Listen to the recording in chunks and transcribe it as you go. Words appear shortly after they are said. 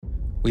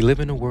We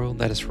live in a world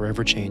that is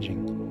forever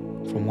changing,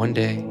 from one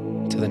day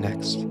to the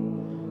next.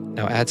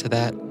 Now add to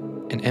that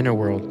an inner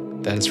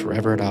world that is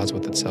forever at odds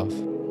with itself.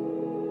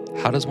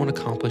 How does one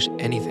accomplish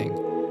anything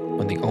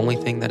when the only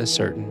thing that is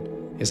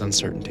certain is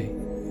uncertainty?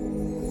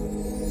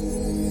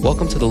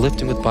 Welcome to the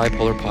Lifting with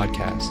Bipolar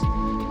podcast,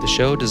 the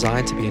show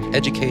designed to be an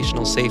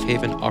educational safe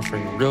haven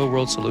offering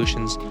real-world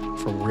solutions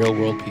for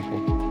real-world people.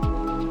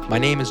 My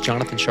name is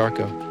Jonathan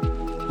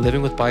Sharko.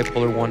 Living with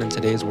Bipolar 1 in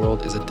today's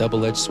world is a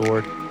double-edged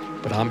sword,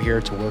 but I'm here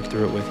to work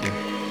through it with you.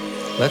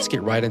 Let's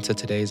get right into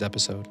today's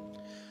episode.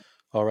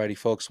 Alrighty,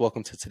 folks,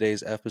 welcome to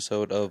today's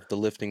episode of the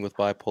Lifting with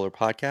Bipolar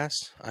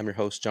podcast. I'm your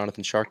host,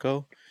 Jonathan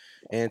Sharko,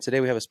 and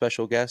today we have a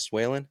special guest,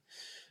 Waylon.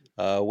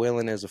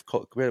 Waylon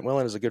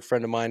is a good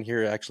friend of mine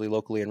here, actually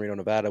locally in Reno,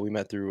 Nevada. We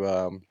met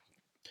through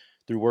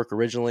work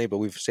originally, but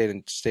we've stayed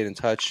in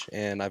touch,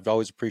 and I've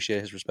always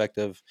appreciated his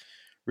perspective.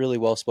 Really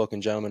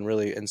well-spoken gentleman,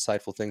 really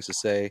insightful things to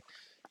say.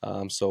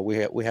 So we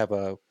have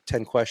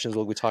 10 questions.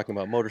 We'll be talking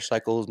about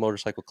motorcycles,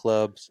 motorcycle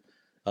clubs,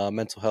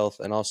 mental health,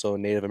 and also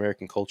Native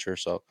American culture.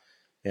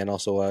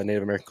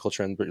 Native American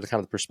culture and kind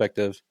of the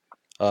perspective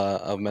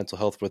of mental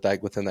health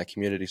within that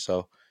community.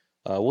 So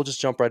we'll just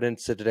jump right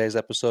into today's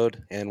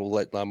episode, and we'll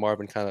let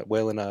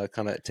Waylon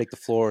kind of take the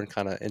floor and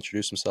kind of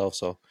introduce himself.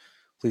 So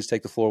please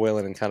take the floor,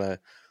 Waylon, and kind of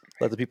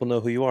let the people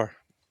know who you are.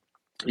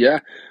 Yeah.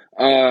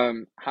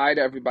 Hi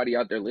to everybody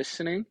out there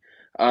listening.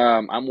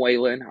 I'm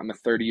Waylon. I'm a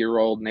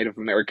 30-year-old Native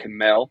American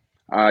male.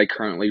 I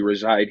currently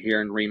reside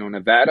here in Reno,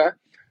 Nevada.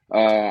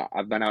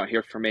 I've been out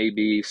here for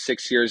maybe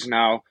 6 years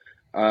now.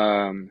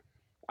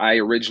 I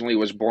originally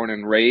was born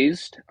and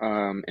raised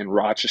in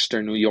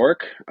Rochester, New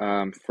York.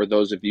 For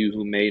those of you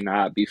who may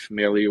not be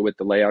familiar with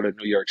the layout of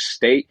New York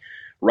State,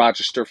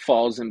 Rochester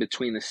falls in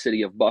between the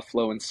city of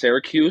Buffalo and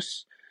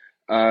Syracuse.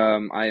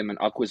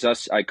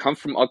 I come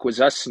from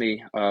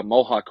Akwesasne,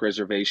 Mohawk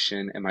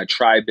Reservation, and my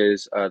tribe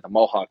is the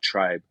Mohawk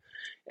tribe.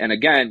 And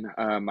again,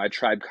 my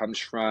tribe comes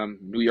from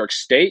New York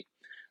State.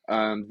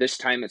 This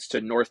time it's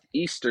the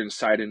northeastern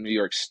side of New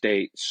York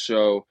State.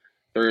 So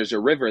there is a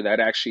river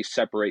that actually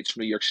separates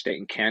New York State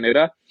and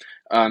Canada.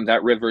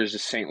 That river is the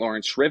St.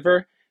 Lawrence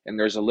River, and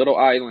there's a little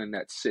island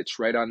that sits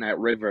right on that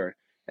river.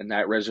 And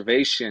that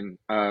reservation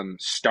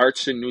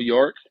starts in New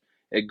York.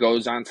 It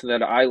goes onto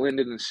that island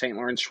in the St.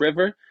 Lawrence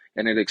River,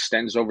 and it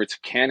extends over to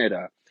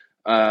Canada.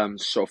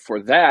 So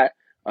for that,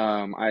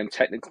 I am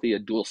technically a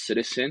dual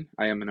citizen.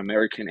 I am an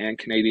American and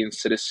Canadian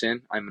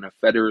citizen. I'm in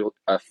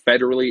a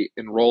federally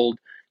enrolled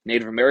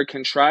Native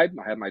American tribe.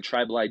 I have my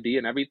tribal ID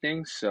and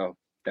everything. So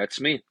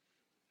that's me.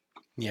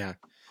 Yeah,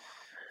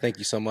 thank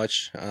you so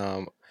much.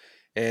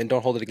 And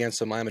don't hold it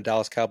against him. I'm a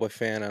Dallas Cowboy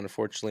fan, and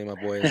unfortunately, my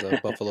boy is a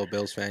Buffalo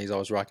Bills fan. He's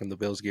always rocking the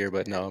Bills gear,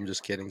 but no, I'm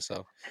just kidding.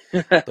 So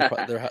they'll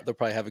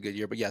probably have a good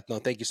year. But yeah, no,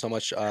 thank you so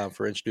much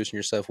for introducing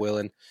yourself,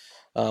 Waylon.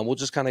 We'll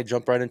just kind of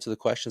jump right into the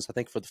questions. I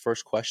think for the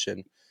first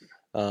question,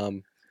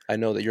 I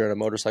know that you're at a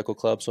motorcycle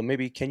club, so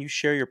maybe can you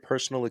share your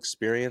personal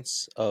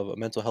experience of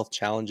mental health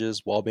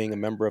challenges while being a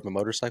member of a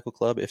motorcycle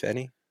club, if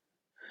any?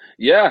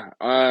 Yeah.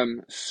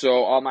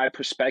 So all my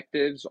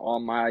perspectives,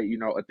 all my,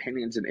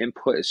 opinions and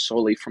input is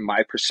solely from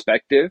my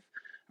perspective.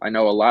 I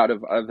know a lot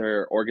of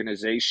other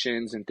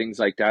organizations and things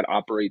like that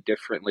operate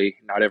differently.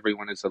 Not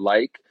everyone is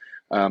alike.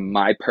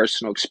 My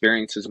personal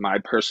experience is my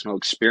personal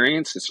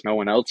experience. It's no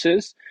one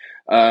else's.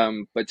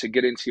 But to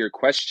get into your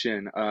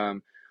question,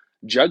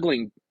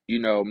 juggling,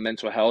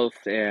 mental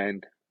health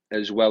and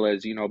as well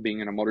as,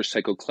 being in a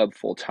motorcycle club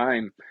full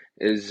time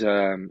is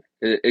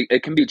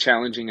it can be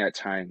challenging at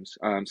times.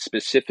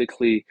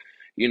 Specifically,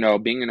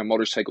 being in a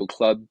motorcycle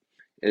club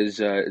is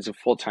a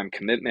full time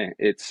commitment.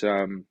 It's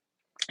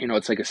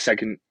like a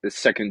second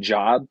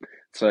job.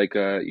 It's like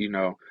a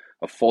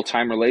full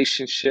time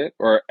relationship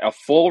or a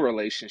full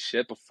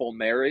relationship, a full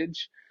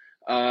marriage.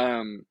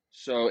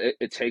 So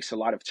it takes a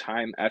lot of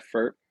time,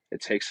 effort.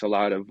 It takes a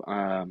lot of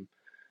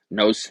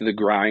nose to the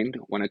grind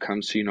when it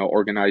comes to,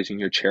 organizing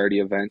your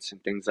charity events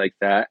and things like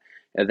that.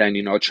 And then,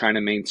 trying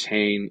to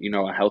maintain,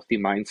 a healthy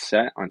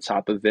mindset on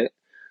top of it.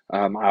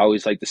 I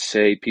always like to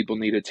say people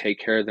need to take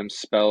care of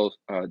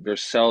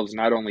themselves,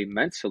 not only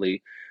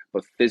mentally,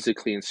 but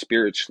physically and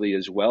spiritually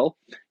as well.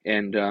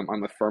 And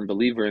I'm a firm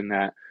believer in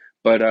that.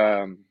 But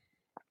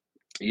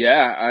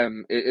yeah,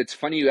 it's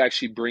funny you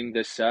actually bring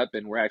this up,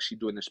 and we're actually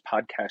doing this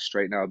podcast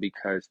right now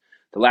because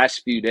the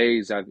last few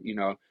days I've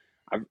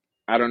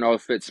I don't know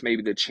if it's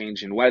maybe the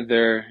change in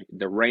weather,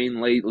 the rain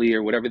lately,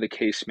 or whatever the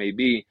case may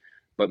be,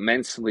 but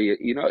mentally,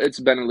 it's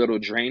been a little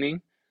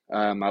draining.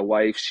 My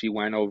wife, she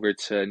went over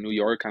to New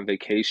York on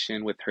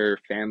vacation with her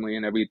family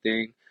and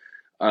everything.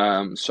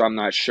 So I'm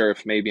not sure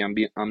if maybe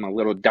I'm a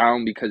little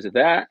down because of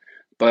that,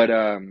 but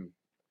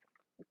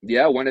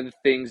yeah, one of the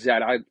things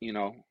that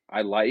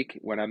I like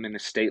when I'm in a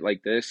state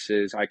like this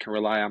is I can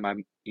rely on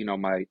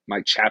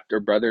my chapter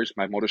brothers,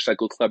 my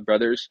motorcycle club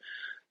brothers,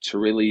 to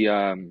really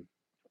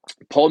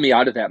pull me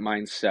out of that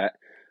mindset.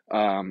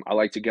 I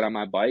like to get on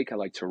my bike. I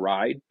like to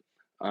ride.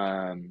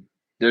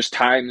 There's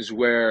times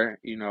where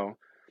you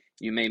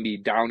may be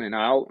down and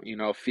out,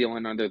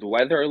 feeling under the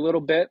weather a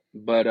little bit,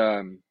 but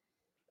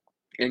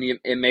and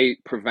it may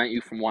prevent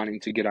you from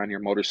wanting to get on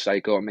your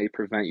motorcycle. It may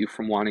prevent you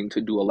from wanting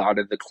to do a lot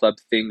of the club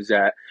things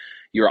that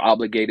you're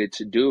obligated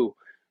to do.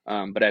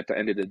 But at the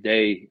end of the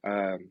day,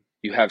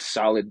 you have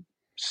solid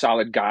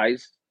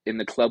guys in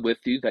the club with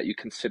you that you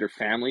consider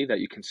family,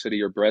 that you consider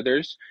your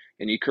brothers,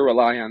 and you can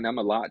rely on them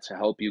a lot to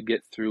help you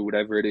get through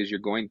whatever it is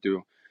you're going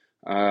through.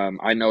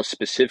 I know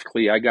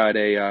specifically, I got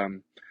a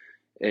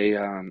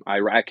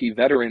Iraqi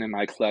veteran in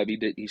my club.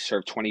 He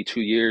served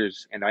 22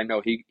 years, and I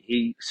know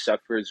he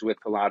suffers with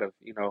a lot of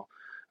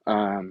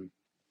um,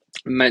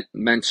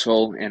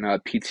 mental and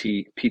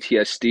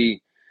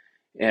PTSD,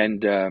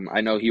 and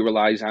I know he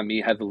relies on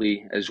me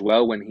heavily as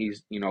well when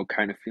he's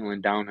kind of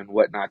feeling down and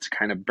whatnot to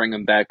kind of bring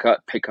him back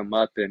up, pick him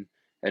up, and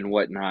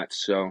whatnot.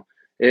 So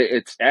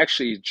it's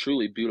actually a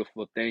truly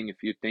beautiful thing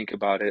if you think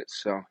about it.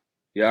 So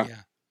yeah.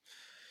 Yeah.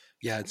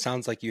 Yeah, it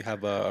sounds like you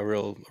have a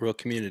real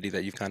community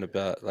that you've kind of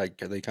like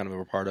they kind of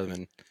are part of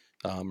and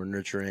are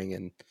nurturing.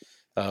 And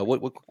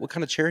what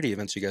kind of charity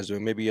events are you guys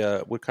doing? Maybe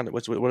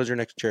what is your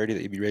next charity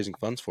that you'd be raising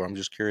funds for? I'm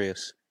just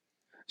curious.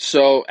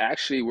 So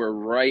actually, we're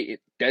right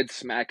dead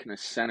smack in the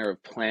center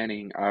of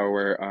planning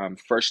our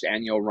first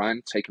annual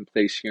run taking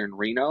place here in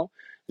Reno.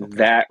 Okay.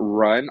 That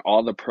run,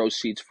 all the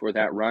proceeds for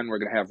that run, we're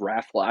going to have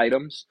raffle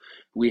items.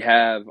 We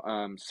have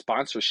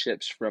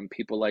sponsorships from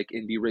people like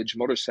Indy Ridge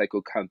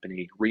Motorcycle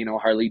Company, Reno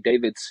Harley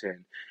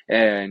Davidson,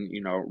 and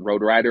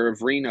Road Rider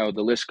of Reno.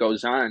 The list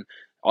goes on.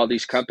 All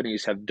these Nice.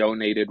 companies have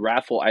donated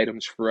raffle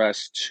items for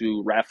us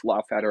to raffle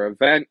off at our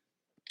event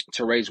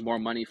to raise more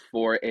money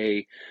for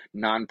a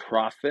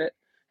nonprofit.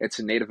 It's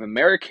a Native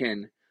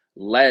American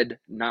led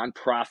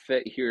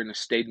nonprofit here in the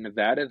state of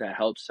Nevada that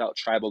helps out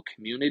tribal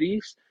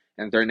communities,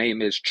 and their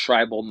name is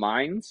Tribal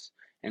Minds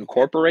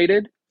Okay.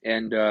 Incorporated.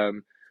 And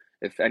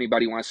if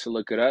anybody wants to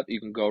look it up,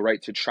 you can go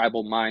right to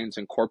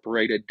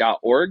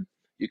tribalmindsincorporated.org.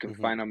 You can Hmm.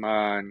 find them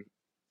on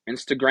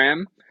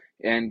Instagram,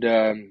 and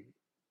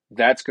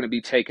that's going to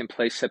be taking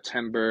place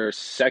September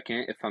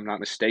 2nd, if I'm not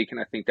mistaken.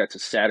 I think that's a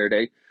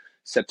Saturday,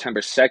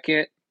 September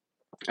 2nd.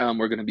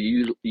 We're going to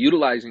be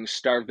utilizing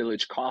Star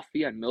Village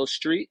Coffee on Mill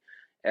Street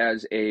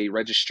as a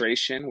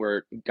registration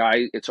where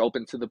it's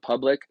open to the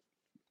public.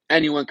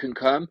 Anyone can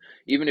come.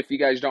 Even if you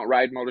guys don't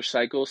ride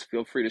motorcycles,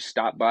 feel free to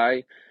stop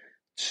by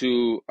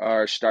to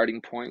our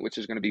starting point, which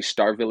is going to be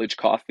Star Village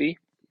Coffee.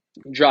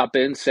 Drop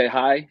in, say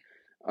hi.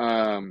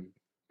 Um,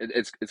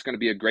 it's going to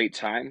be a great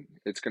time.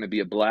 It's going to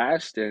be a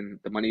blast, and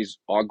the money's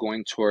all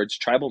going towards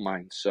Tribal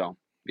Minds. So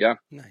yeah.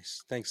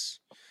 Nice. Thanks.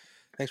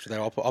 Thanks for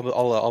that.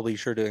 I'll be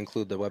sure to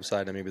include the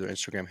website and maybe their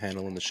Instagram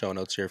handle in the show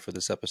notes here for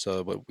this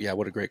episode. But yeah,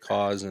 what a great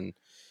cause. And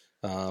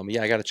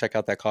yeah, I got to check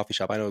out that coffee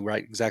shop. I know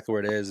right exactly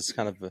where it is. It's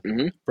kind of a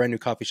hmm brand new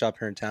coffee shop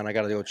here in town. I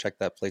got to go check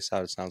that place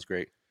out. It sounds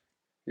great.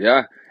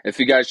 Yeah, if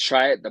you guys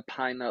try it, the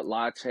pine nut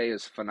latte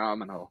is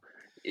phenomenal.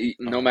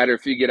 No Oh, matter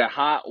if you get it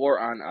hot or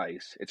on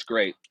ice, it's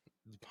great.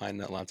 pine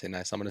nut latte,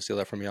 nice. I'm gonna steal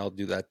that from you. I'll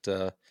do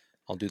that.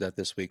 I'll do that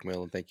this week,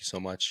 Waylon. Thank you so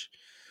much.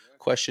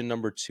 Question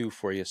number two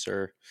for you,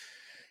 sir.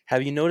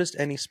 Have you noticed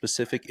any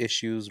specific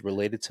issues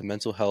related to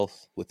mental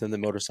health within the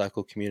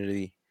motorcycle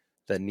community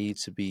that need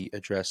to be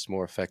addressed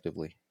more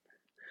effectively?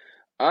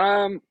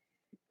 Um,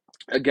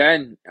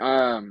 again,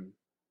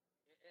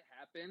 it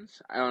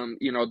happens.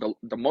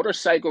 The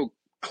motorcycle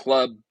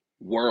club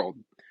world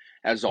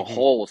as a Hmm.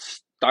 whole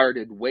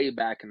started way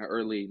back in the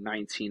early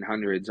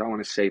 1900s. I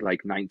want to say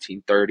like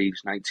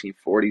 1930s,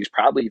 1940s,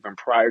 probably even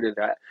prior to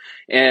that.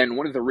 And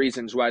one of the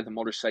reasons why the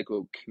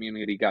motorcycle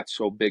community got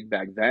so big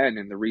back then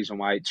and the reason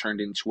why it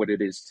turned into what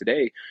it is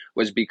today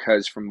was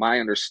because from my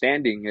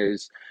understanding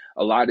is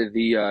a lot of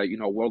the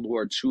World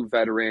War II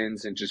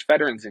veterans and just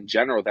veterans in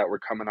general that were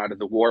coming out of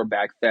the war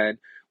back then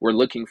were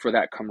looking for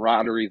that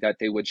camaraderie that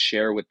they would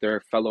share with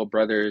their fellow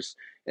brothers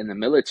in the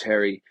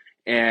military,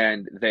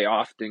 and they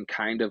often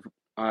kind of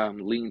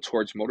lean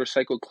towards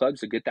motorcycle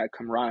clubs to get that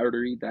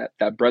camaraderie, that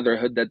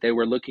brotherhood that they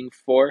were looking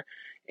for,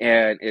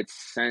 and it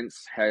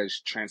since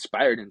has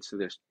transpired into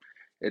this.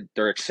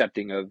 They're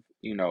accepting of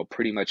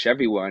pretty much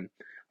everyone.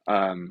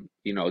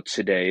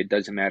 Today it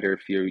doesn't matter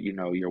if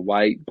you're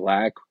white,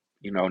 black,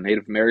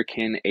 Native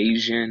American,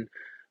 Asian,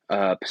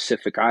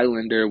 Pacific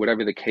Islander,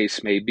 whatever the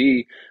case may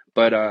be.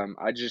 But Hmm. I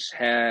just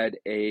had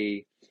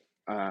a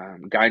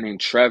guy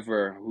named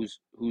Trevor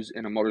who's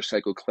in a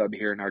motorcycle club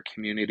here in our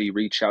community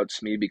reach out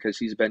to me because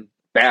he's been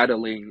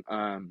battling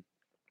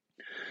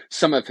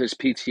some of his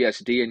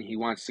PTSD and he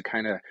wants to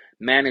kind of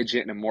manage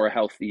it in a more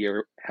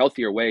healthier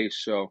way.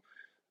 So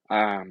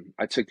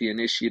I took the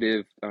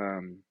initiative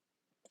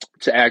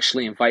to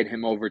actually invite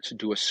him over to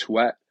do a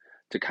sweat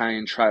to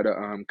kind of try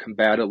to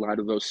combat a lot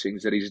of those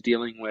things that he's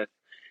dealing with.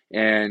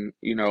 And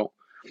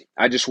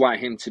I just want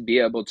him to be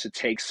able to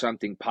take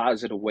something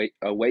positive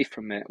away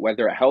from it,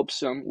 whether it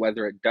helps him,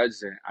 whether it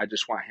doesn't. I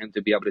just want him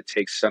to be able to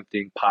take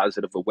something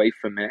positive away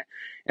from it.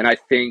 And I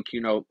think,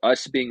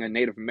 us being a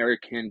Native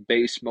American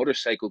based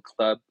motorcycle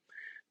club,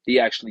 the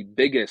actually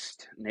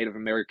biggest Native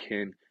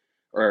American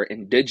or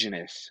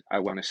indigenous, I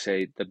want to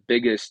say, the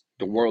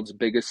Hmm. world's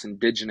biggest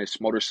indigenous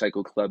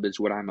motorcycle club is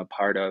what I'm a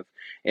part of.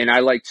 And I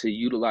like to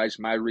utilize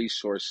my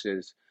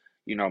resources,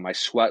 my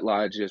sweat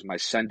lodges, my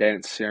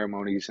Sundance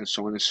ceremonies, and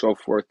so on and so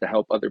forth to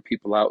help other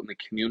people out in the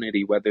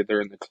community, whether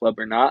they're in the club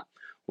or not,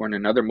 or in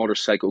another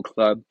motorcycle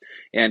club,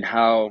 and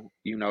how,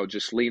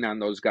 just lean on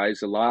those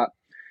guys a lot.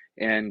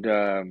 And,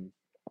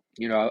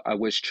 I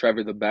wish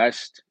Trevor the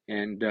best,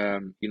 and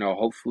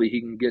hopefully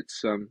he can get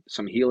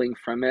some healing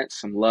from it,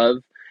 some love,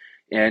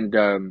 and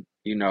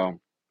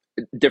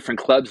different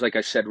clubs, like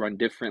I said, run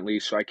differently,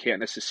 so I can't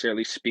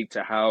necessarily speak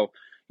to how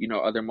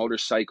other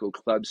motorcycle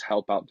clubs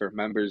help out their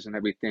members and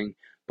everything.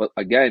 But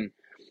again,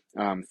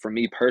 for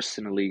me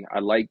personally, I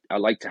like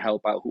to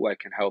help out who I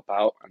can help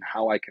out and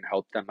how I can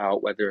help them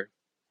out, whether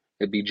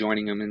it be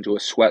joining them into a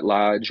sweat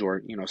lodge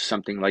or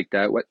something like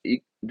that.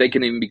 They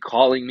can Hmm. even be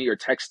calling me or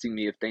texting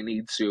me if they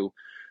need to,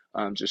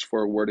 just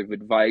for a word of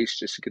advice,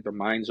 just to get their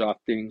minds off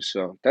things.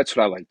 So that's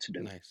what I like to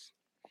do. Nice.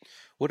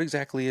 What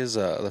exactly is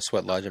the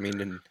sweat lodge? I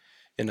mean,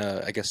 in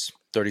I guess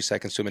 30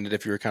 seconds to a minute,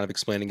 if you were kind of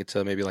explaining it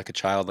to maybe like a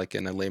child, like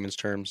in a layman's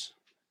terms.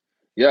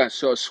 Yeah,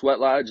 so a sweat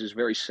lodge is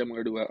very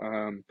similar to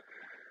a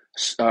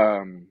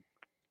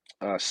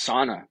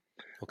sauna.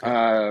 Okay.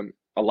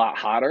 A lot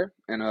hotter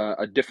and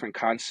a different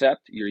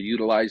concept. You're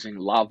utilizing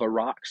lava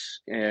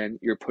rocks and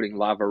you're putting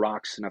lava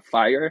rocks in a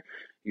fire.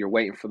 You're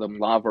waiting for them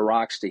lava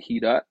rocks to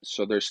heat up.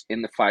 So they're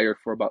in the fire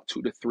for about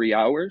 2 to 3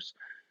 hours.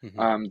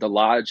 Hmm. The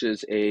lodge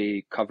is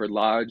a covered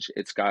lodge.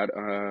 It's got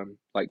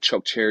like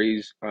choke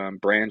cherries,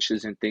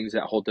 branches, and things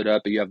that hold it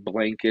up. You have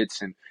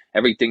blankets, and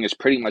everything is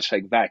pretty much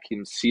like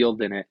vacuum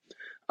sealed in it.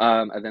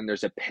 And then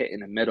there's a pit in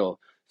the middle.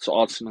 So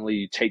ultimately,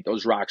 you take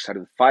those rocks out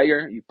of the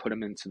fire, you put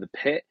them into the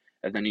pit,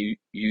 and then you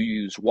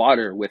use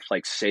water with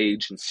like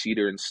sage and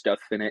cedar and stuff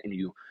in it, and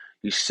you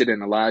sit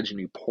in a lodge and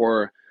you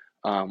pour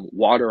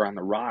water on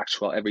the rocks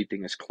while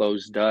everything is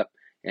closed up,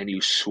 and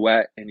you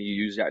sweat and you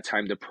use that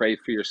time to pray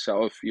for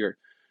yourself,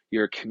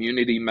 your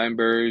community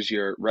members,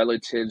 your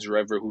relatives,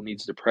 whoever who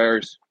needs the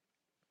prayers.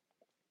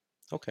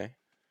 Okay.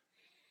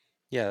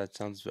 Yeah, that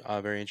sounds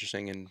very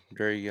interesting and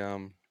very I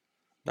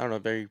don't know,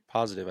 very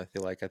positive. I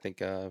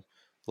think a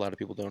lot of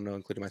people don't know,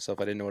 including myself.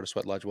 I didn't know what a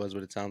sweat lodge was,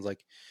 but it sounds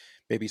like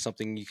maybe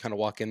something you kind of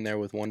walk in there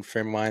with one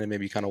frame of mind, and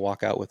maybe you kind of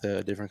walk out with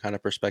a different kind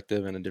of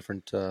perspective and a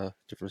different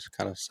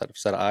kind of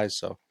set of eyes.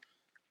 So,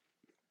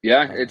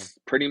 Yeah, uh, it's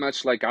pretty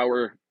much like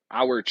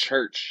our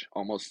church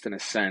almost in a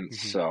sense.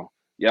 mhm. So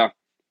yeah.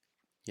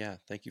 Yeah,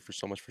 thank you for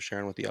so much for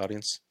sharing with the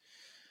audience.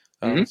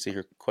 Hmm. Let's see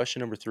here. Question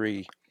number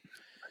three.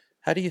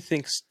 How do you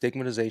think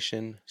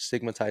stigmatization,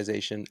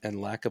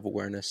 and lack of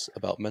awareness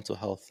about mental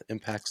health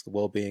impacts the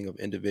well-being of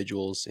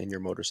individuals in your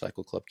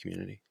motorcycle club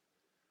community?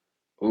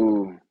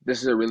 Ooh,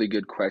 this is a really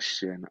good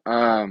question.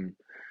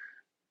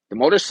 The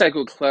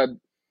motorcycle club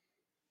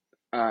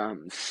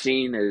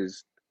scene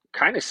is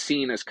kind of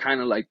seen as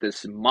kind of like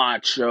this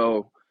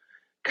macho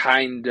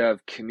kind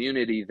of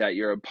community that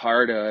you're a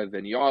part of,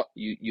 and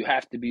you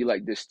have to be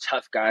like this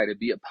tough guy to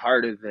be a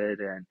part of it.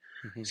 And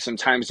Hmm.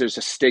 sometimes there's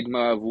a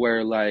stigma of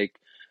where like,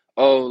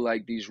 oh,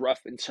 like these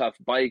rough and tough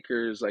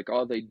bikers, like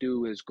all they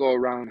do is go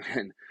around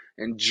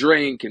and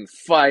drink and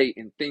fight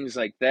and things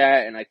like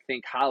that. And I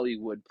think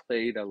Hollywood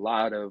played a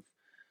lot of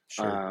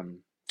Sure.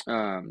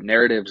 um,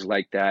 narratives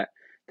like that.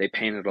 They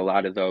painted a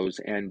lot of those,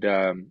 and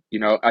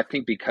I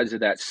think because of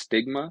that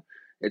stigma,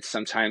 it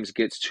sometimes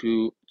gets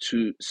to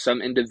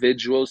some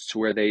individuals to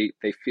where they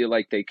feel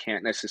like they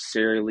can't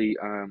necessarily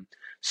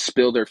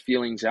spill their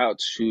feelings out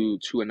to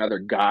another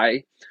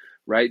guy,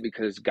 right?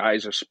 Because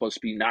guys are supposed to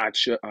be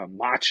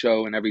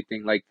macho and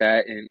everything like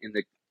that, and in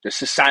the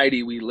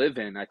society we live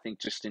in, I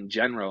think just in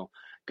general,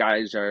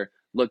 guys are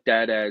looked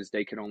at as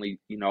they can only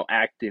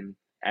act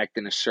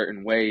in a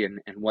certain way and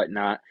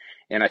whatnot.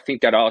 And I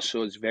think that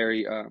also is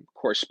very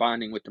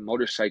corresponding with the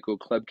motorcycle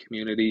club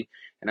community.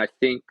 And I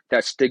think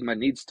that stigma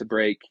needs to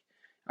break.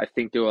 I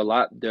think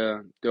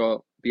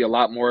there'll be a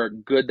lot more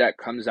good that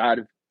comes out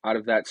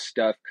of that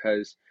stuff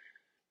because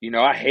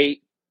I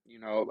hate you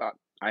know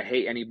I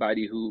hate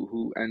anybody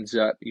who ends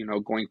up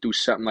going through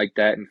something like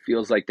that and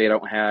feels like they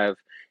don't have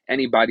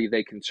anybody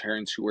they can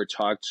turn to or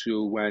talk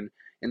to when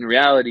in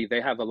reality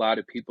they have a lot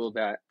of people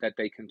that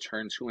they can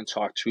turn to and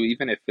talk to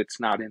even if it's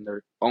not in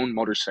their own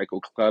motorcycle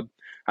club.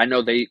 I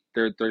know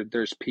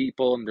there's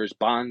people and there's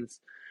bonds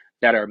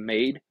that are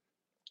made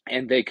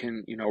and they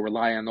can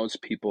rely on those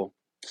people.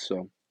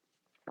 So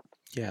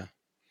Yeah.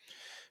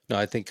 No,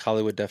 I think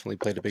Hollywood definitely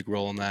played a big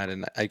role in that,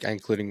 and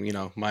including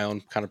my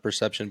own kind of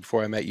perception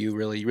before I met you.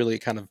 Really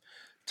kind of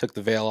took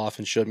the veil off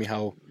and showed me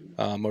how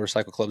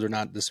motorcycle clubs are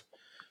not this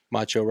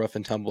macho, rough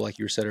and tumble like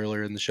you said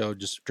earlier in the show,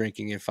 just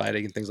drinking and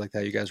fighting and things like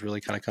that. You guys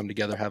really kind of come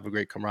together, have a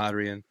great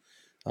camaraderie, and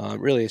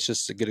really, it's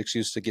just a good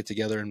excuse to get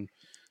together and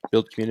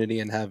build community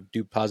and have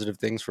do positive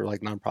things for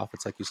like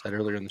nonprofits, like you said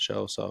earlier in the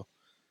show. So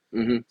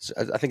mhm,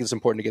 I think it's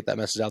important to get that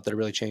message out there to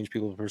really change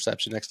people's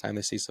perception next time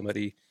they see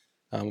somebody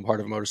a part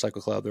of a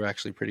motorcycle club. They're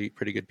actually pretty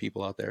good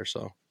people out there.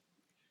 So,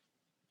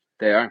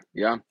 they are,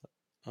 yeah.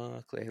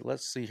 okay,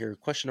 let's see here.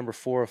 Question number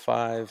 4 or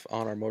 5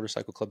 on our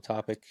motorcycle club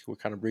topic. We're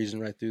kind of breezing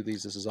right through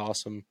these. This is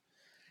awesome.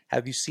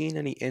 Have you seen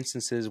any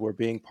instances where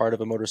being part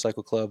of a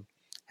motorcycle club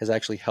has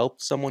actually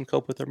helped someone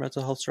cope with their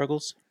mental health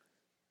struggles?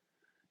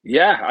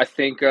 Yeah, I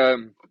think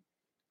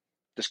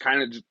this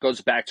kind of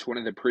goes back to one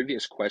of the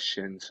previous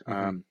questions.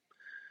 Mm-hmm.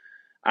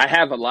 I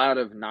have a lot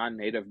of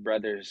non-native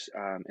brothers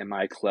in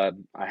my club.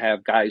 I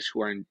have guys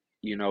who are,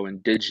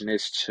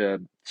 indigenous to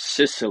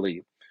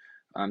Sicily,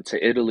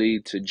 to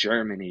Italy, to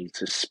Germany,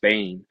 to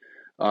Spain.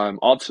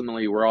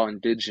 Ultimately, we're all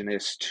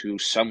indigenous to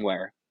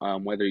somewhere.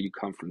 Whether you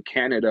come from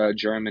Canada,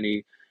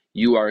 Germany,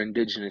 you are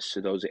indigenous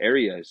to those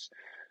areas.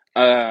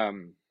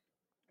 Um,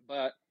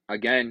 but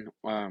again,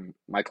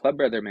 my club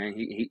brother, man,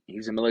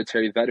 he's a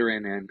military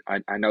veteran, and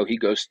I know he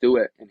goes through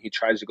it, and he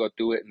tries to go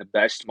through it in the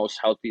best, most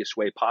healthiest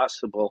way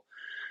possible,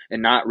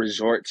 and not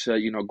resort to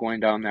going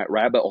down that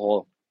rabbit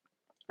hole.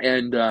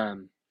 And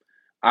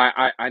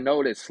I know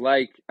what it's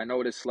like. I know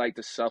what it's like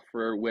to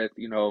suffer with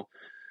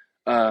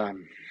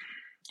um,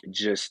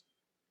 just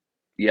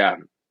yeah,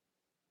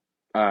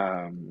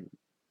 um,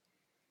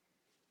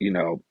 you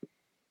know,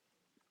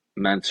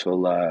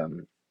 mental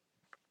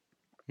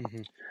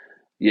Mm-hmm.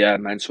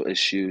 mental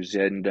issues,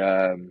 and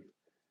I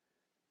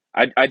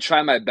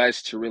try my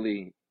best to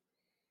really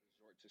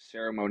resort to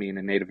ceremony in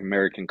the Native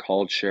American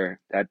culture.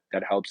 That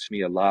helps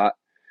me a lot.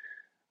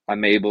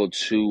 I'm able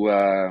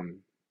to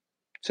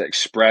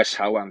express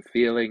how I'm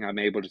feeling. I'm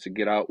able to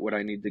get out what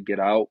I need to get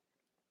out,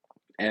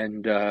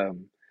 and I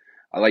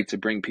like to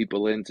bring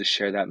people in to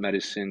share that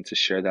medicine, to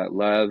share that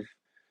love,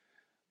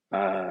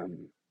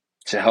 um,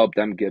 to help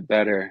them get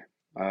better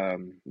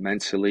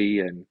mentally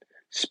and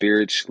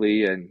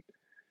spiritually. And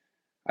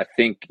I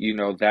think,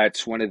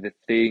 that's one of the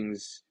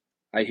things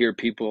I hear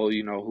people,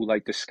 who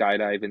like to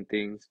skydive and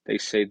things. They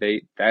say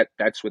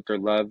that's what their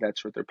love,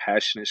 that's what their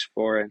passion is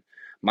for. And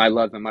my Mm-hmm.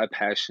 love and my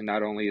passion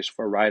not only is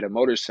for riding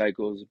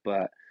motorcycles,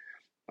 but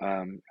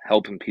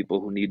helping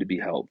people who need to be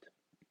helped.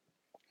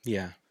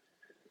 Yeah.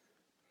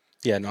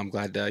 Yeah. No, I'm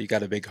glad you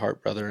got a big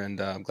heart, brother, and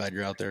I'm glad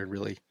you're out there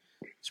really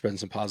spreading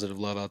some positive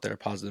love out there,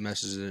 positive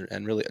messages,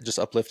 and really just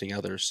uplifting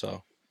others.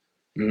 So,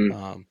 Mhm.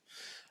 um,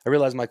 I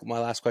realize my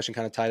last question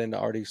kind of tied into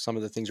already some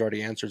of the things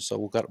already answered. So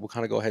we'll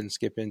kind of go ahead and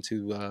skip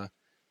into the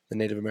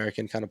Native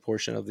American kind of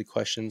portion of the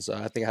questions.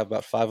 I think I have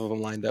about five of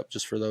them lined up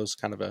just for those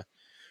kind of a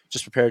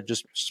just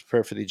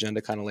prepare for the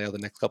agenda, kind of lay out the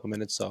next couple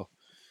minutes. So,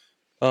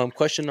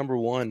 question number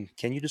one: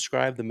 can you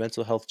describe the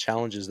mental health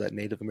challenges that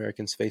Native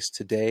Americans face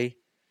today,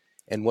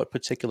 and what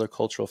particular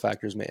cultural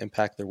factors may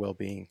impact their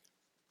well-being?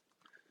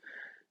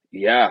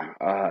 Yeah,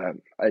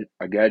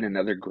 again,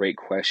 another great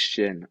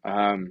question.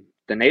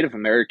 The Native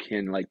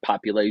American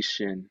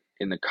population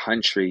in the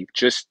country,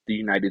 just the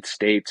United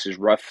States, is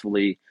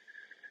roughly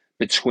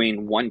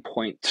between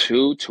 1.2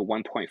 to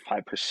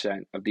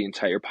 1.5% of the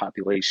entire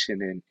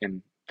population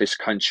in this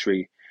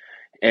country.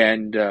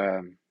 And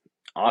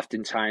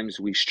oftentimes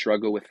we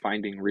struggle with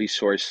finding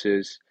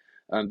resources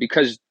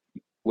because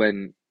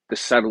when the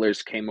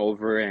settlers came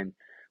over and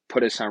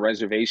put us on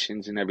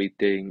reservations and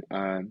everything,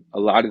 a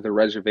lot of the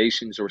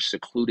reservations were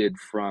secluded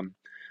from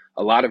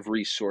a lot of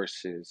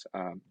resources,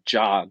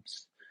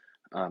 jobs,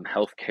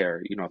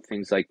 healthcare,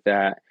 things like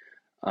that.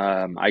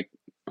 I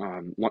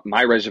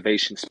my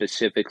reservation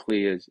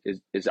specifically is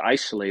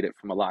isolated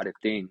from a lot of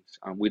things.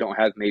 We don't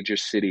have major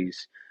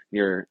cities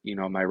near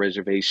my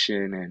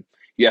reservation, and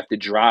you have to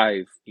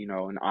drive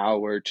an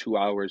hour, 2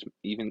 hours,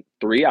 even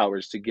 3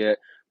 hours to get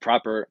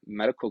proper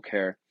medical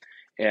care.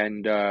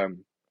 And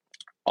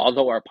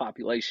although our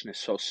population is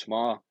so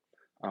small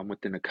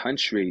within the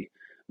country,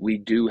 we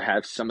do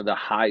have some of the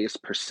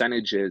highest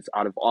percentages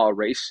out of all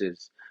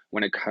races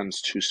when it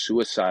comes to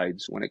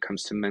suicides, when it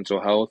comes to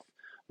mental health,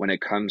 when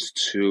it comes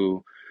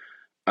to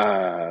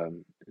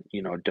um,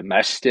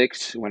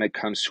 domestics, when it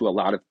comes to a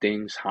lot of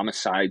things,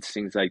 homicides,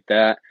 things like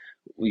that.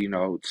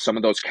 Some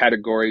of those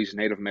categories,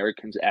 Native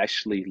Americans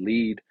actually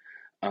lead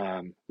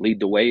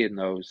the way in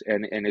those,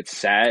 and it's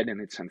sad and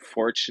it's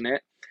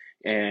unfortunate.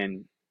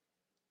 And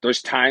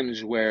there's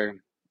times where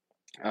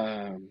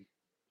um,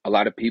 a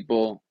lot of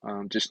people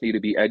just need to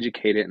be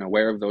educated and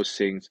aware of those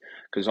things,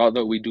 because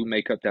although we do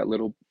make up that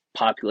little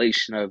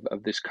population of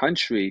this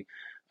country,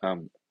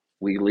 um,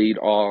 we lead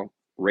all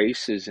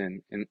races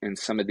in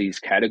some of these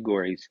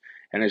categories.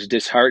 And it's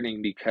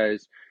disheartening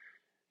because,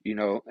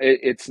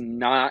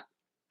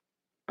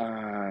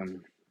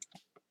 um,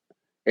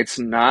 it's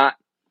not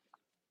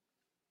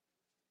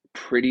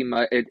pretty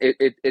much,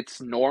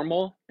 it's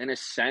normal in a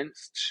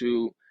sense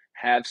to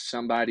have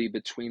somebody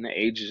between the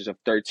ages of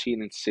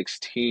 13 and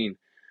 16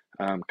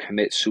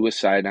 commit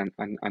suicide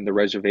on the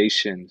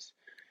reservations.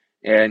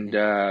 And Mm-hmm.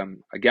 again,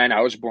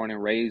 I was born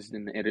and raised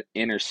in the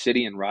inner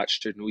city in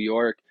Rochester, New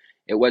York.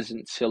 It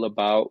wasn't until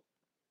about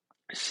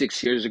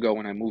 6 years ago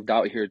when I moved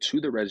out here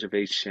to the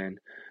reservation.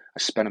 I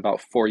spent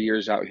about 4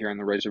 years out here on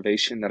the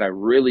reservation that I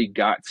really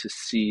got to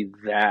see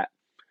that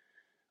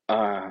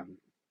um,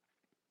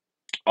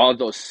 all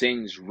those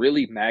things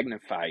really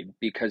magnified,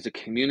 because the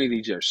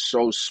communities are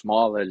so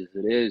small as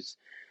it is.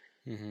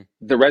 Mm-hmm.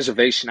 The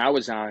reservation I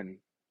was on,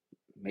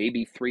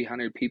 maybe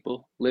 300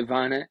 people live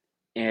on it.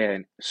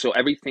 And so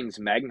everything's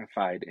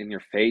magnified in your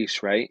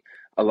face, right?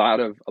 a lot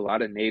of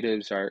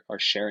natives are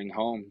sharing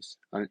homes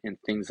and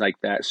things like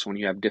that. So when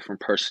you have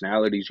different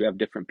personalities, you have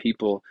different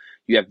people,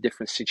 you have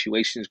different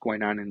situations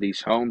going on in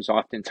these homes.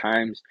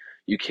 Oftentimes,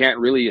 you can't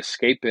really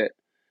escape it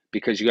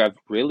because you have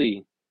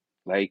really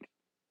like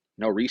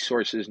no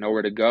resources,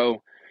 nowhere to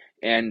go,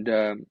 and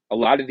a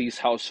lot of these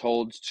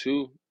households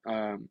too.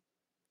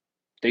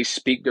 They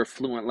speak their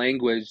fluent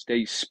language.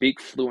 They speak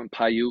fluent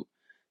Paiute.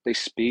 They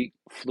speak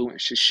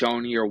fluent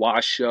Shoshone or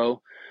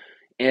Washoe,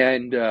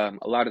 and a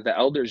lot of the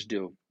elders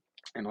do.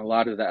 And a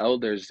lot of the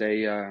elders,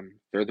 they're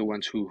the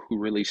ones who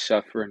really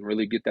suffer and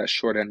really get that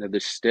short end of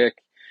the stick.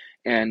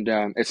 And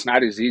it's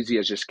not as easy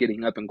as just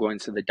getting up and going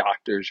to the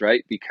doctors,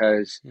 right?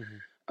 Because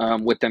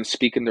Hmm. with them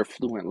speaking their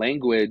fluent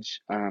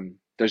language,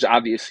 there's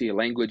obviously a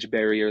language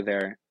barrier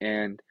there,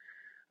 and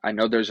I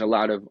know there's a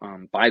lot of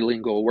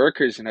bilingual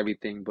workers and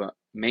everything, but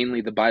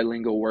mainly the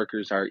bilingual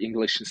workers are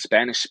English and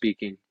Spanish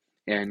speaking,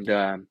 and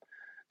Yeah.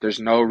 there's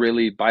no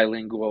really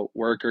bilingual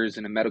workers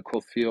in the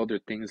medical field or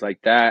things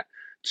like that,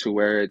 to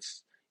where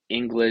it's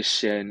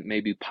English and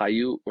maybe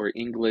Paiute or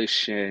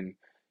English and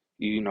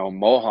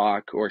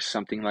Mohawk or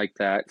something like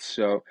that.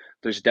 So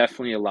there's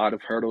definitely a lot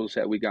of hurdles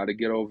that we got to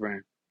get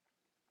over.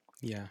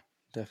 Yeah,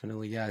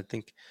 definitely. Yeah, I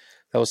think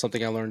that was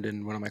something I learned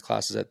in one of my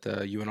classes at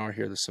the UNR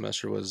here this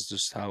semester, was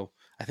just how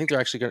I think they're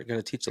actually going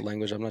to teach the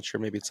language. I'm not sure.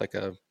 Maybe it's like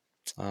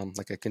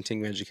a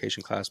continuing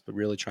education class, but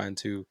really trying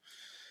to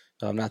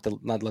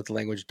not let the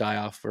language die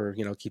off, or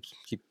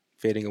keep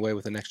fading away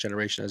with the next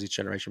generation as each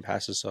generation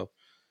passes. So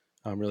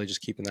really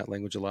just keeping that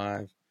language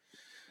alive.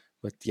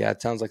 But yeah,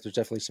 it sounds like there's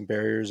definitely some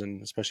barriers,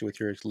 and especially with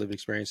your lived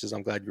experiences,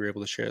 I'm glad you were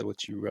able to share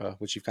what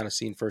you've kind of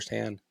seen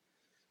firsthand.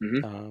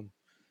 Hmm. Um,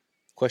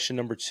 Question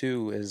number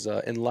two is,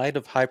 in light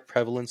of high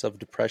prevalence of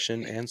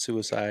depression and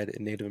suicide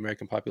in Native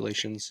American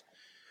populations,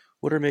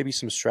 what are maybe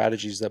some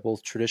strategies that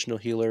both traditional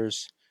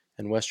healers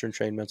and Western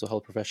trained mental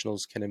health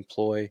professionals can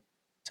employ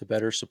to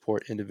better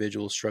support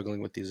individuals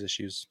struggling with these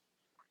issues?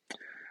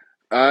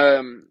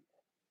 Um,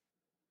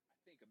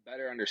 I think a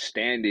better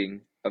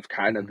understanding of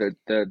kind of Hmm.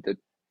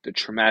 the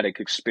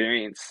traumatic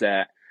experience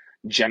that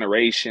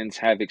generations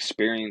have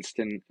experienced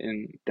in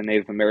the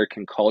Native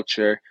American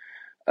culture.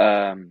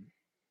 Um,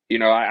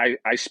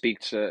 I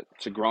speak to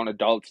grown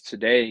adults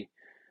today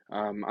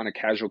on a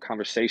casual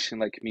conversation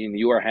like me and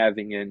you are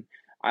having, and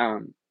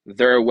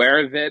they're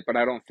aware of it, but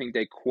I don't think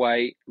they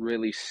quite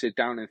really sit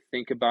down and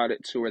think about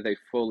it to where they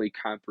fully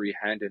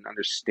comprehend and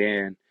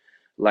understand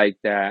like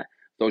that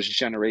those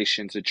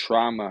generations of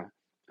trauma.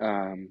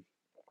 Um,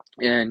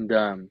 and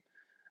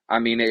I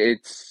mean,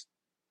 it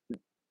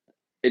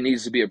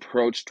needs to be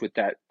approached with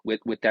that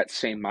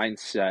same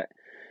mindset,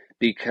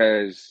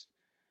 because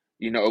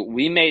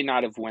we may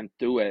not have went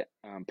through it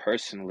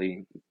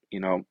personally, you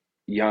know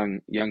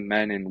young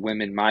men and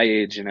women my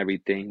age and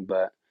everything,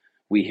 but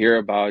we hear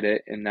about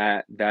it, and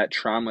that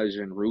trauma is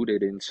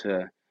enrooted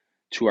into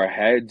our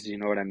heads, you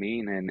know what I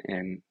mean,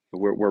 and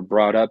we're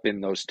brought up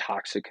in those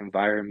toxic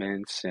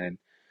environments. And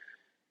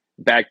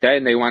back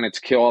then they wanted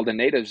to kill all the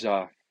natives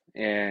off,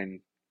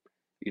 and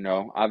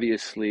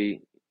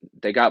obviously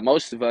they got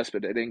most of us,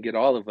 but they didn't get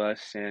all of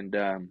us. And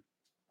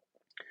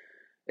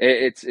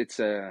it's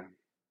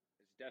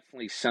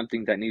definitely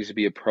something that needs to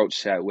be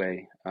approached that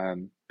way,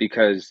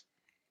 because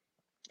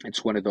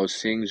it's one of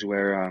those things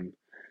where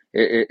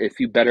if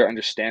you better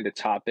understand a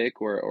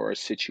topic or a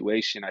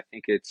situation, I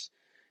think it's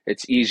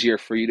easier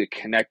for you to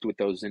connect with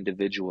those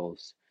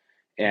individuals.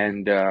 Hmm.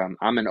 And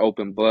I'm an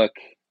open book.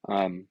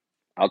 Um,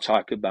 I'll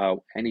talk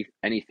about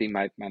anything,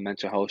 my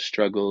mental health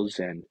struggles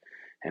and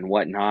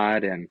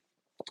whatnot. And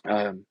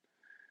um,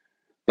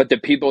 but the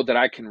people that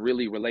I can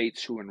really relate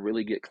to and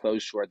really get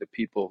close to are the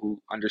people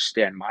who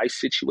understand my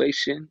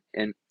situation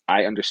and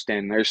I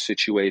understand their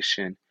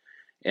situation.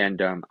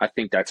 And I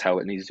think that's how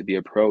it needs to be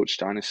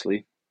approached,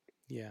 honestly.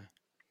 Yeah,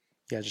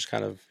 yeah, just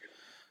kind of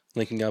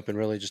linking up and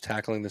really just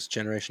tackling this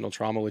generational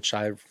trauma, which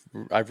I've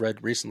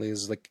read recently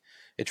is like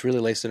it's really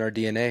laced in our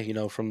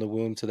DNA. From the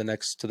womb to the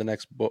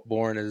next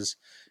born is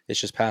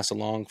it's just passed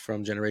along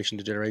from generation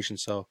to generation.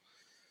 So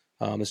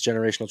it's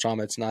generational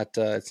trauma. It's not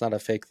a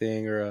fake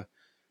thing or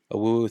a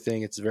woo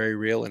thing. It's very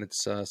real, and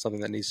it's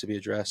something that needs to be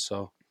addressed.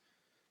 So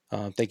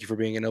thank you for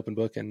being an open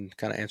book and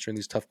kind of answering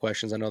these tough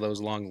questions. I know that was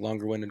a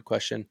longer winded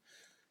question.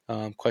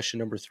 Question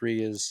number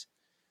three is,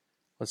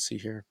 let's see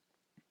here.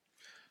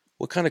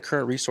 What kind of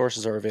current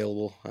resources are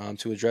available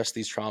to address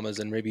these traumas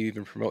and maybe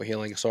even promote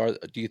healing? So,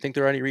 do you think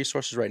there are any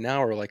resources right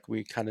now, or like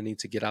we kind of need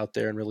to get out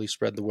there and really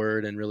spread the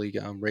word and really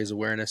raise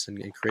awareness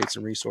and create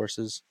some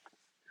resources?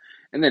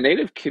 In the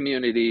Native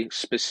community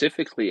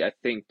specifically, I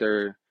think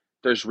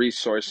there's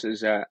resources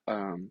that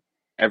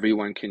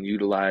everyone can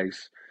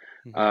utilize.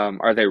 Hmm.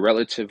 Are they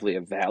relatively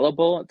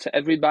available to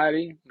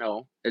everybody?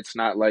 No, it's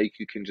not like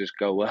you can just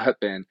go up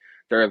and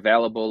they're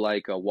available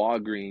like a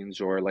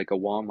Walgreens or like a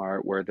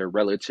Walmart, where they're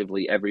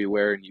relatively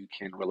everywhere and you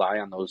can rely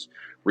on those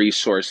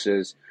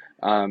resources.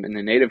 In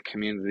the Native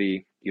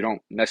community, you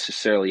don't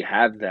necessarily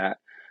have that,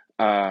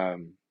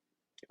 um,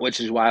 which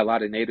is why a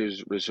lot of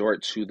natives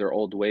resort to their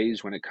old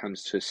ways when it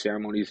comes to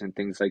ceremonies and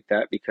things like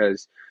that.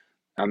 Because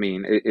I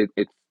mean,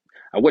 it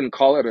I wouldn't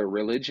call it a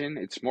religion.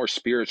 It's more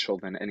spiritual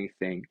than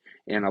anything,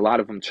 and a Mhm. lot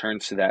of them turn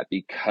to that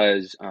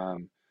because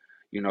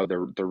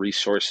the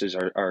resources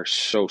are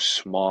so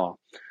small.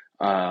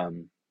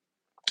 Um,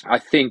 I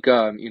think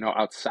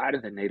outside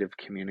of the Native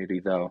community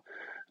though,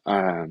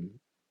 um,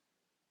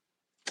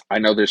 I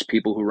know there's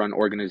people who run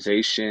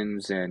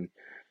organizations and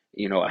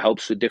it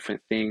helps with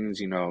different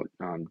things,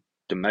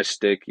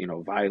 domestic,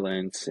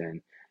 violence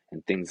and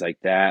things like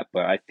that.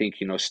 But I think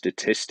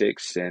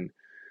statistics and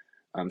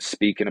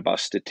speaking about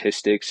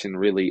statistics and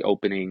really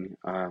opening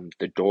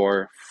the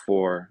door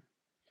for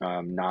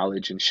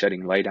knowledge and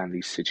shedding light on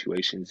these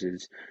situations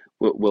is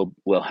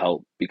will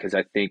help because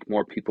I think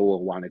more people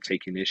will want to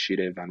take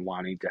initiative on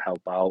wanting to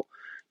help out,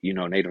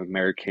 Native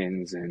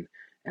Americans and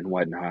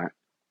whatnot.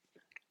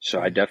 So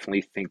I Yeah.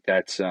 definitely think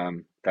that's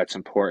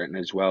important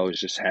as well as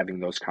just having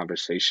those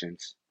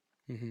conversations.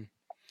 Hmm.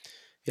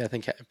 Yeah, I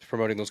think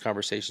promoting those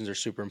conversations are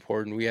super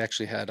important. We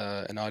actually had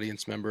an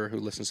audience member who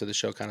listens to the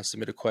show kind of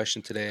submit a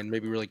question today, and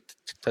maybe really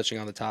touching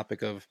on the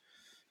topic of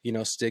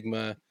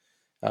stigma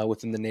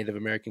within the Native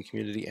American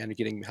community and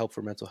getting help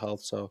for mental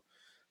health. So,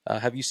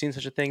 have you seen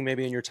such a thing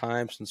maybe in your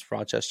time since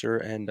Rochester,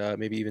 and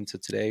maybe even to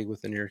today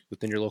within your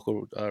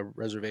local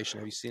reservation?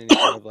 Have you seen any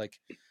kind of like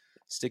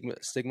stigma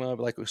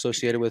like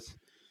associated with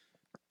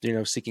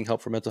seeking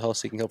help for mental health,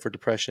 seeking help for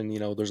depression?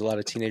 There's a lot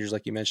of teenagers,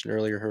 like you mentioned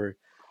earlier, who are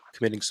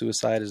committing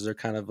suicide. Is there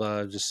kind of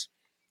just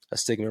a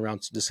stigma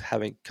around just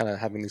having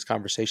these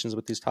conversations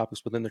with these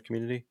topics within their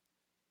community?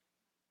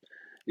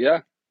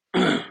 Yeah,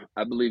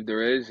 I believe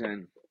there is,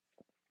 and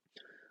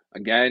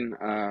again,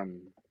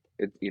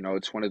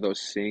 it's one of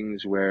those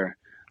things where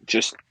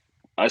just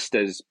us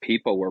as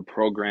people were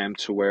programmed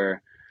to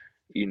where,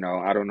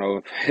 I don't know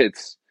if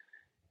it's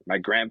my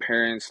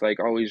grandparents like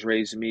always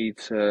raised me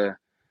to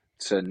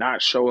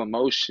not show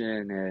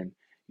emotion and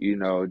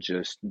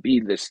just be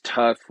this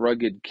tough,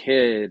 rugged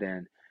kid,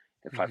 and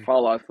if I Hmm.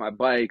 fall off my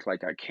bike,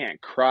 like I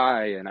can't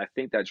cry, and I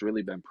think that's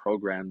really been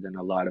programmed in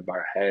a lot of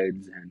our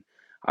heads, and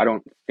I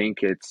don't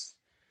think it's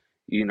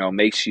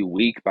makes you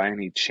weak by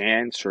any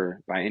chance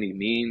or by any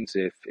means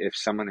if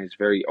someone is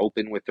very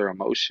open with their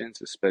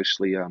emotions,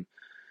 especially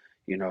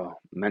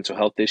mental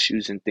health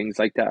issues and things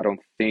like that. I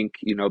don't think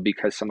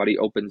because somebody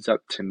opens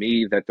up to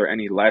me that they're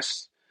any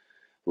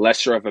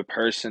lesser of a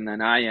person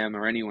than I am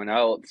or anyone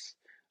else,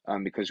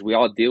 because we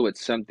all deal with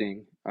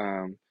something.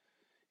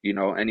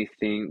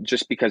 Anything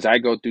just because I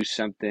go through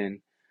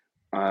something,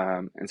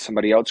 and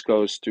somebody else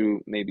goes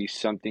through maybe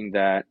something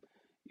that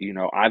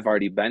I've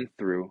already been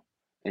through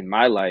in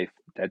my life,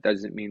 that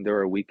doesn't mean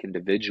they're a weak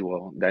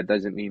individual. That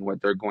doesn't mean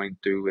what they're going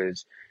through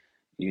is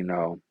you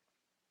know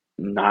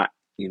not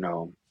you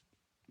know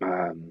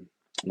um,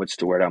 what's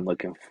the word I'm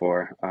looking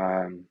for,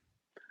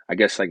 I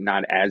guess like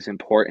not as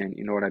important,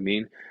 you know what I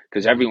mean?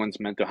 Because Hmm. everyone's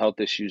mental health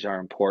issues are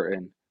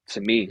important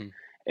to me, Hmm.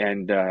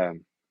 and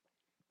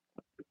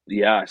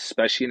yeah,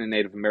 especially in the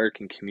Native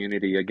American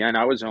community. Again,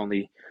 I was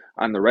only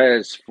on the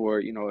res for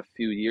a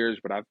few years,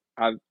 but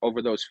I've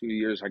over those few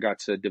years I got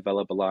to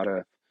develop a lot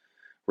of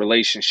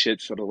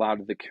relationships with a lot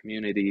of the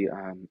community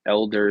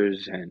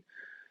elders and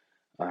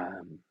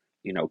um,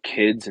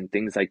 kids and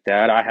things like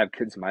that. I have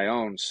kids of my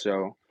own,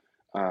 so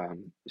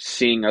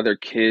seeing other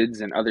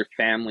kids and other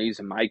families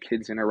and my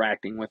kids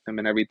interacting with them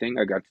and everything,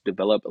 I got to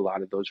develop a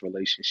lot of those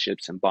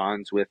relationships and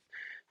bonds with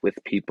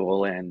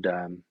people, and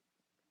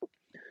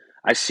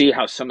I see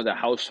how some of the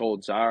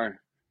households are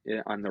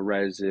on the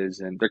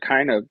reses, and they're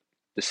kind of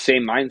the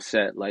same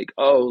mindset, like,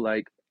 oh,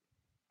 like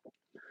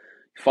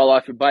fall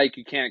off your bike,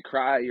 you can't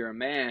cry, you're a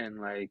man.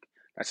 Like,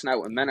 that's not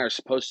what men are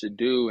supposed to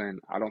do. And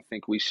I don't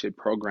think we should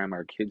program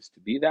our kids to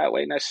be that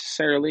way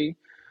necessarily.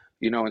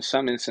 In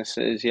some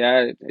instances,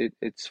 yeah,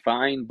 it's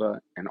fine. But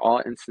in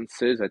all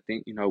instances, I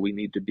think,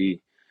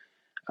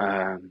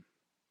 um,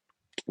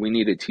 we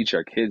need to teach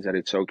our kids that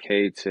it's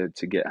okay to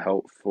get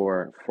help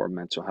for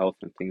mental health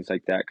and things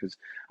like that. Because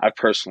I've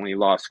personally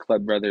lost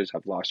club brothers,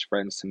 I've lost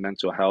friends to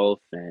mental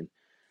health. And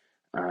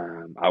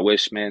I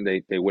wish, man,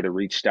 they would have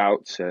reached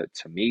out to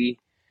me,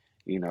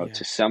 Yeah.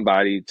 to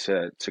somebody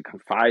to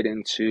confide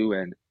into,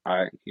 and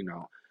I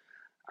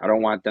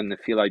don't want them to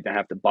feel like they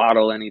have to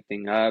bottle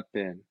anything up,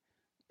 and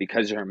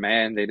because they're a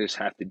man, they just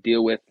have to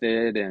deal with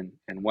it and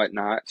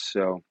whatnot.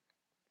 So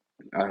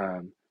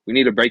we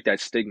need to break that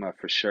stigma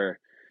for sure,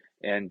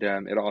 and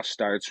it all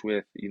starts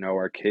with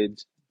our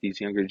kids,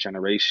 these younger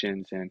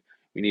generations, and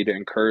we need to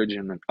encourage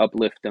them and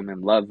uplift them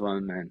and love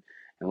them and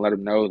let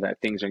them know that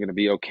things are going to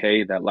be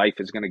okay, that life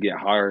is going to get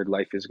hard,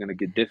 life is going to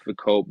get Hmm.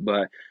 difficult,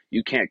 but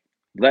you can't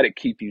let it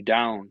keep you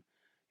down.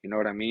 You know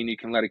what I mean? You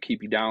can let it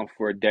keep you down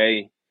for a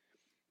day,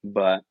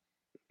 but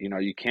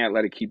you can't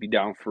let it keep you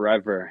down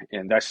forever.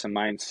 And that's the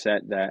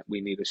mindset that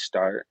we need to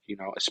start,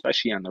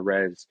 especially on the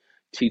res,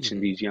 teaching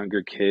Hmm. these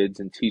younger kids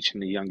and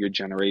teaching the younger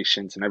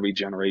generations and every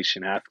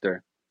generation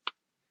after.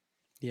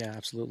 Yeah,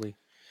 absolutely.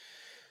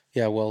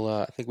 Yeah, well,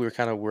 I think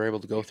we're able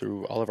to go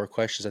through all of our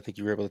questions. I think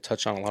you were able to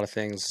touch on a lot of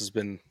things. This has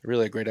been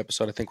really a great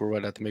episode. I think we're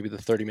at maybe the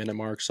 30-minute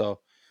mark. So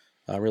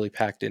Really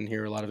packed in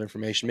here, a lot of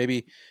information.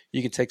 Maybe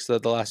you can take the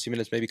last few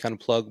minutes, maybe kind of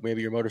plug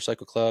maybe your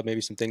motorcycle club,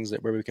 maybe some things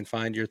where we can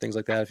find you, or things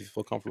like that, if you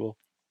feel comfortable.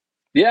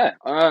 Yeah.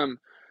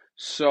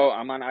 So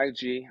I'm on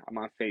IG, I'm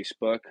on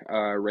Facebook.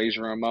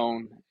 Razor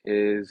Ramon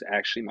is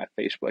actually my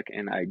Facebook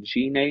and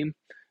IG name.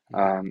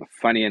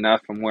 Funny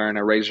enough, I'm wearing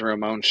a Razor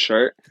Ramon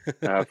shirt.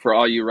 For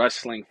all you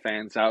wrestling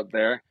fans out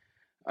there,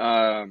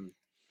 um,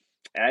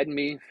 add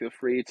me. Feel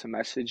free to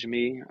message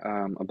me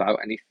about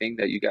anything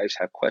that you guys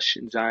have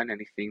questions on,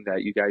 anything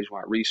that you guys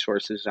want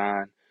resources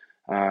on.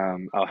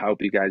 I'll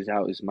help you guys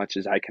out as much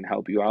as I can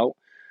help you out.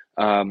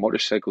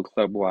 Motorcycle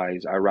club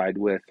wise, I ride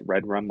with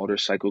Red Rum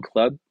Motorcycle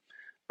Club.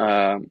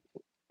 Um,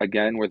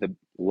 Again, we're the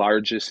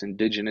largest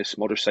indigenous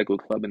motorcycle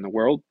club in the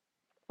world.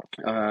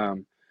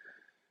 Um,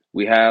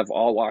 we have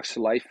all walks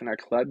of life in our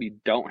club. You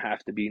don't have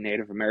to be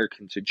Native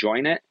American to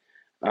join it.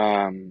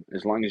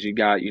 As long as you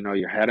got,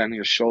 your head on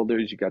your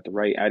shoulders, you got the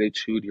right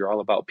attitude, you're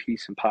all about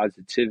peace and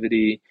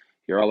positivity,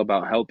 you're all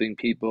about helping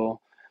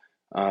people,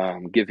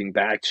 giving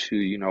back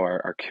to,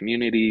 our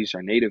communities,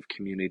 our Native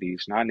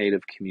communities,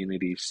 non-Native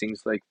communities,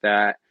 things like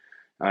that.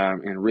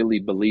 And really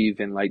believe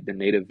in like the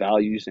Native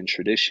values and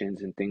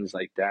traditions and things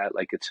like that,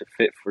 like it's a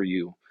fit for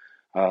you.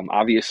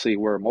 Obviously,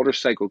 we're a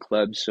motorcycle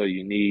club, so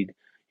you need,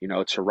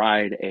 to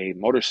ride a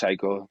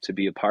motorcycle to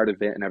be a part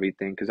of it and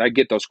everything. Because I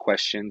get those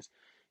questions.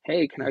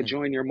 Hey, can I Hmm.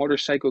 join your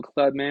motorcycle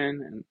club,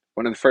 man? And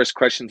one of the first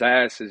questions I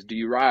ask is, do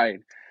you ride?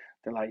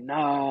 They're like,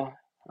 no,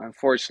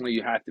 unfortunately,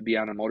 you have to be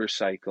on a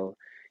motorcycle.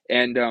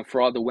 And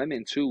for all the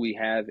women too, we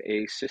have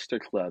a sister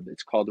club.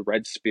 It's called the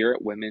Red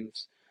Spirit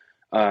Women's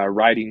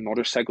Riding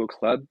Motorcycle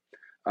Club.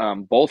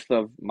 Both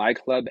of my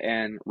club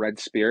and Red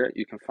Spirit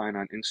you can find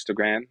on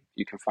Instagram.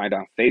 You can find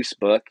on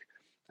Facebook.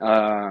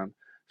 Um,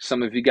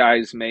 some of you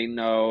guys may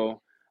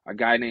know a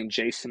guy named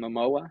Jason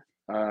Momoa.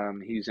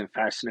 He's in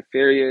Fast and the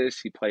Furious.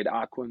 He played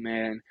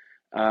Aquaman.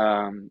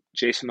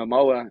 Jason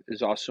Momoa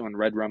is also in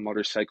Red Rum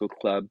Motorcycle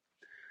Club.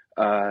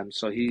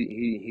 So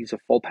he's a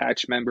full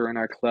patch member in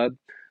our club.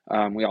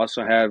 We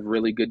also have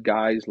really good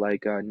guys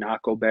like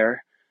Nako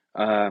Bear.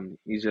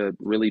 He's a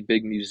really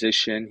big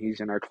musician. He's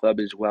in our club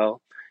as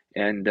well.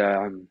 And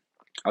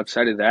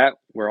outside of that,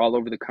 we're all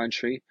over the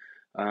country,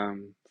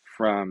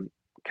 from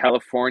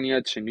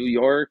California to New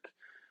York,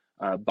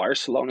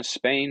 Barcelona,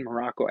 Spain,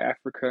 Morocco,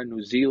 Africa,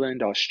 New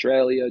Zealand,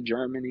 Australia,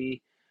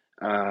 Germany.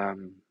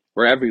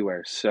 We're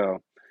everywhere. So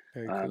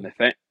Very cool.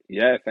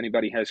 if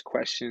anybody has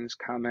questions,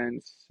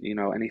 comments,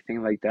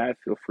 anything like that,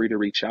 feel free to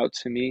reach out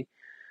to me.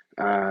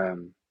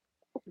 Um,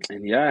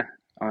 and yeah,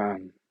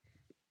 um,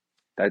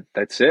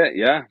 that's it.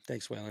 Yeah,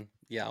 Thanks, Waylon.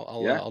 Yeah,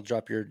 yeah, I'll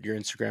drop your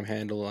Instagram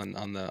handle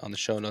on the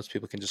show notes.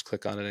 People can just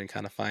click on it and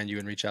kind of find you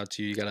and reach out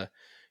to you. You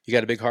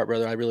got a big heart,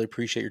 brother. I really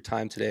appreciate your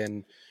time today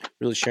and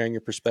really sharing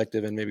your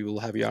perspective. And maybe we'll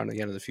have you on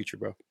again in the future,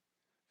 bro.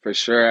 for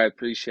sure. I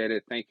appreciate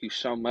it. Thank you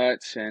so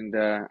much, and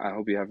I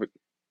hope you have a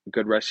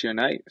good rest of your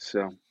night.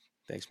 So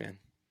Thanks, man.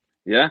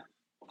 yeah.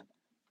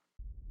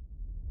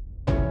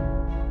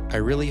 I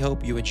really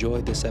hope you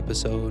enjoyed this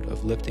episode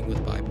of Lifting with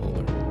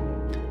Bipolar.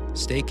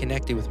 Stay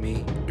connected with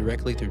me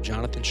directly through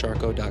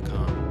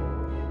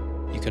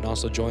jonathansharko.com. You can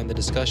also join the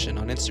discussion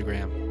on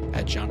Instagram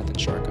at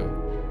jonathansharko.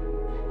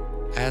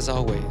 As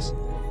always,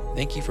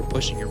 thank you for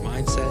pushing your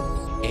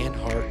mindset and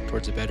heart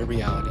towards a better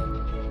reality.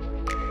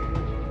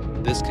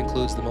 This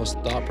concludes the most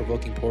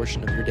thought-provoking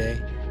portion of your day.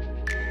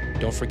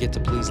 Don't forget to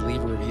please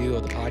leave a review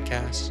of the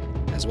podcast,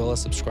 as well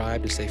as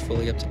subscribe to stay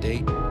fully up to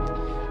date.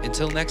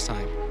 Until next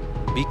time,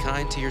 be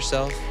kind to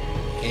yourself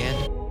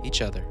and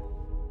each other.